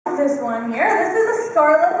this one here. This is a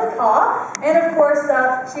Scarlet Macaw, and of course,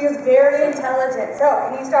 she is very intelligent. So,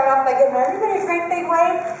 can you start off by giving everybody a great big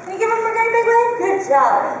wave? Can you give them a great big wave? Good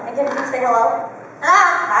job. And can you say hello?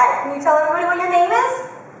 Hi. Can you tell everybody what your name is?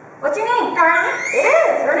 What's your name? Scarlet? It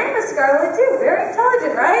is. Her name is Scarlet too. Very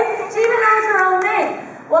intelligent, right? She even knows her own name.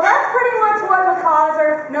 Well, that's pretty much what macaws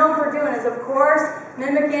are known for doing, is of course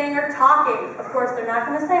mimicking or talking. Of course, they're not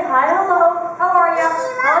going to say hi, hello, how are ya?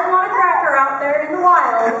 Probably want a cracker out there in the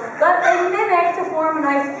wild, but they mimic to form a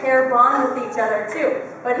nice pair bond with each other too.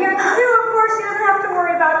 But here in the zoo, of course, she doesn't have to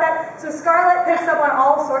worry about that. So Scarlet picks up on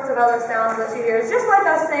all sorts of other sounds that she hears, just like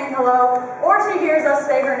us saying hello, or she hears us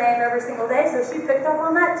say her name every single day, so she picked up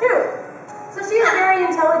on that too. So she's very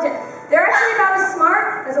intelligent. They're actually about as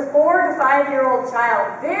smart as a 4 to 5-year-old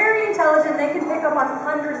child. Very intelligent. They can pick up on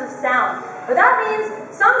hundreds of sounds. But that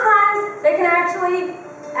means sometimes they can actually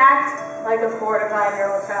act like a 4 to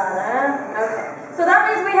 5-year-old child. Okay. So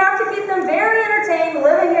that means we have to keep them very entertained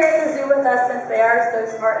living here at the zoo with us, since they are so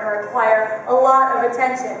smart and require a lot of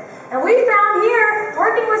attention. And we found here,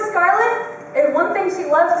 working with Scarlet, one thing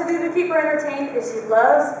she loves to do to keep her entertained is she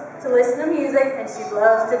loves to listen to music, and she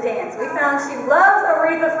loves to dance. We found she loves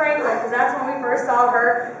Aretha Franklin, because that's when we first saw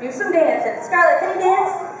her do some dancing. Scarlet, can you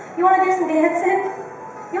dance? You want to do some dancing?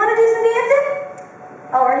 You want to do some dancing?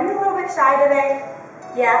 Oh, are you a little bit shy today?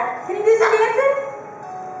 Yeah. Can you do some dancing?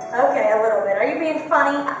 Okay, a little bit. Are you being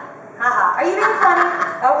funny? Haha. Are you being funny?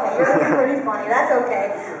 Okay, you're being pretty funny. That's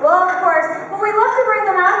okay. Well, of course, but we love to bring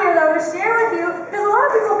them out here, though, to share with you, because a lot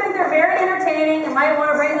of people think they're very entertaining and might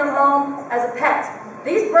want to bring them home as a pet.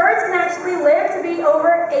 These birds can actually live to be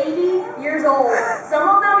over 80 years old. Some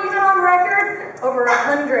of them, even on record, over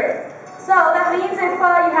 100. So that means if you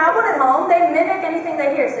have one at home, they mimic anything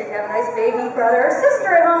they hear. So if you have a nice baby brother or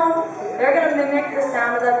sister at home, they're going to mimic the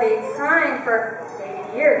sound of that baby crying for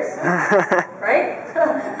 80 years. Right? But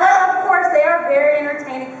of course, they are very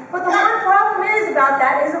entertaining. But the one problem about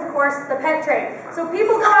that is, of course, the pet trade. So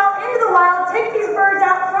people go out into the wild, take these birds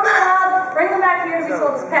out from the wild, bring them back here to be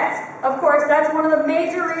sold as pets. Of course, that's one of the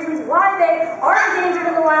major reasons why they are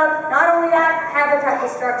endangered in the wild. Not only that, habitat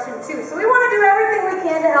destruction too. So we want to do everything we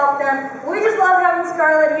can to help them. We just love having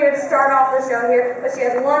Scarlet here to start off the show here. But she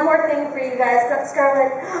has one more thing for you guys.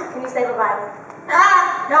 Scarlet, can you say bye-bye?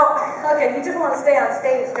 No. Okay, you just want to stay on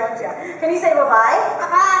stage, don't you? Can you say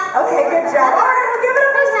bye-bye? Okay, good job. All right, we'll give it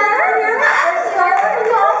up for Sarah.